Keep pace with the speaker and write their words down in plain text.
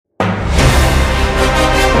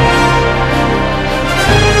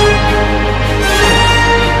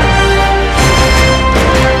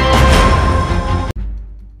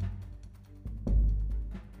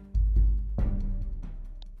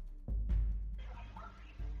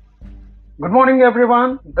Good morning,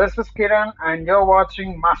 everyone. This is Kiran, and you're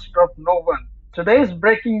watching Master of No One. Today's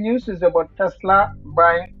breaking news is about Tesla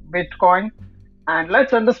buying Bitcoin, and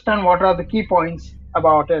let's understand what are the key points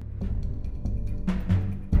about it.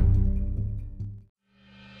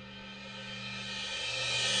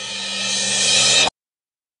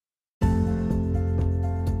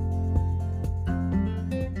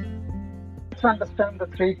 Let's understand the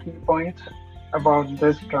three key points about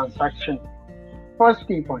this transaction. First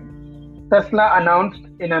key point: Tesla announced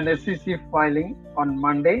in an SEC filing on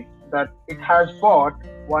Monday that it has bought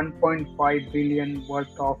 1.5 billion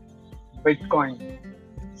worth of Bitcoin.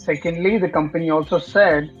 Secondly, the company also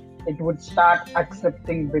said it would start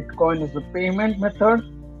accepting Bitcoin as a payment method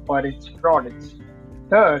for its products.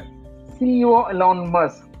 Third, CEO Elon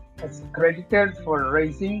Musk is credited for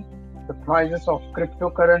raising the prices of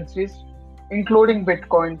cryptocurrencies, including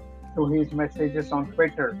Bitcoin, through his messages on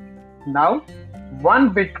Twitter. Now,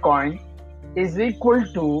 one Bitcoin is equal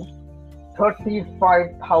to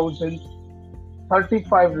 35,000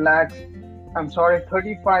 35 lakhs,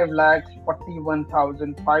 35 lakhs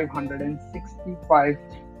 41,565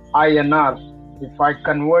 INR. If I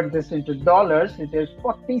convert this into dollars, it is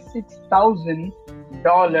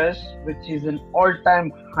 $46,000, which is an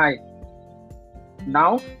all-time high.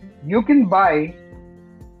 Now, you can buy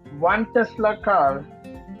one Tesla car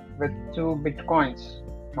with two Bitcoins.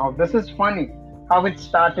 Now, this is funny how it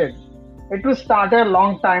started. It was started a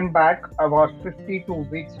long time back, about 52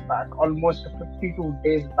 weeks back, almost 52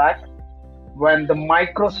 days back, when the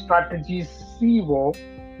MicroStrategy's CEO,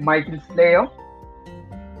 Michael Slayer,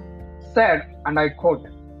 said, and I quote,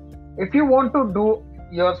 if you want to do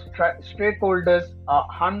your stakeholders a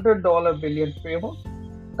 $100 billion favor,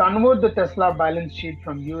 convert the Tesla balance sheet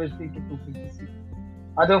from USD to BTC.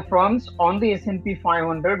 Other firms on the S&P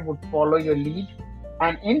 500 would follow your lead,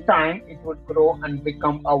 and in time it would grow and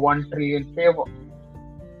become a 1 trillion favor.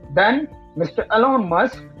 Then Mr. Elon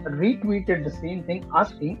Musk retweeted the same thing,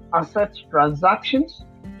 asking, are such transactions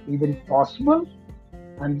even possible?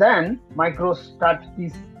 And then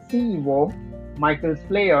MicroStrategy's CEO, Michael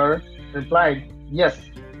Slayer, replied, yes,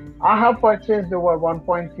 I have purchased over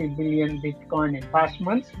 1.3 billion Bitcoin in past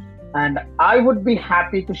months, and I would be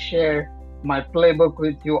happy to share my playbook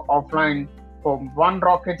with you offline from one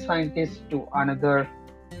rocket scientist to another,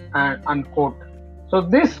 and unquote. So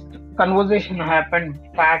this conversation happened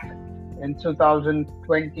back in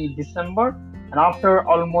 2020 December, and after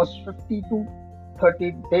almost 50 to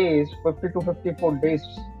 30 days, 50 to 54 days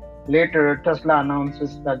later, Tesla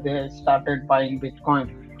announces that they started buying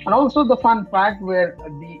Bitcoin. And also the fun fact where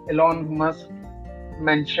the Elon Musk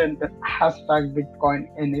mentioned the hashtag Bitcoin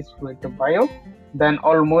in his Twitter bio, then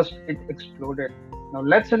almost it exploded. Now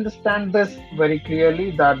let's understand this very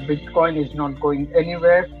clearly that Bitcoin is not going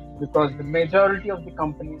anywhere because the majority of the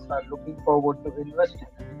companies are looking forward to investing.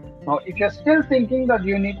 Now, if you're still thinking that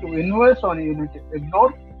you need to invest or you need to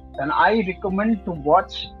ignore, then I recommend to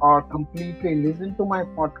watch or completely listen to my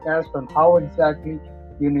podcast on how exactly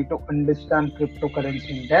you need to understand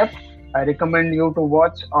cryptocurrency in depth. I recommend you to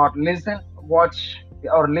watch or listen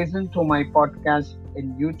to my podcast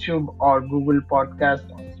in YouTube or Google Podcast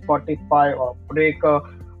or Spotify or Breaker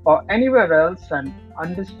or anywhere else and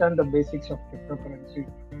understand the basics of cryptocurrency.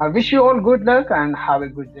 I wish you all good luck and have a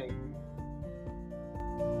good day.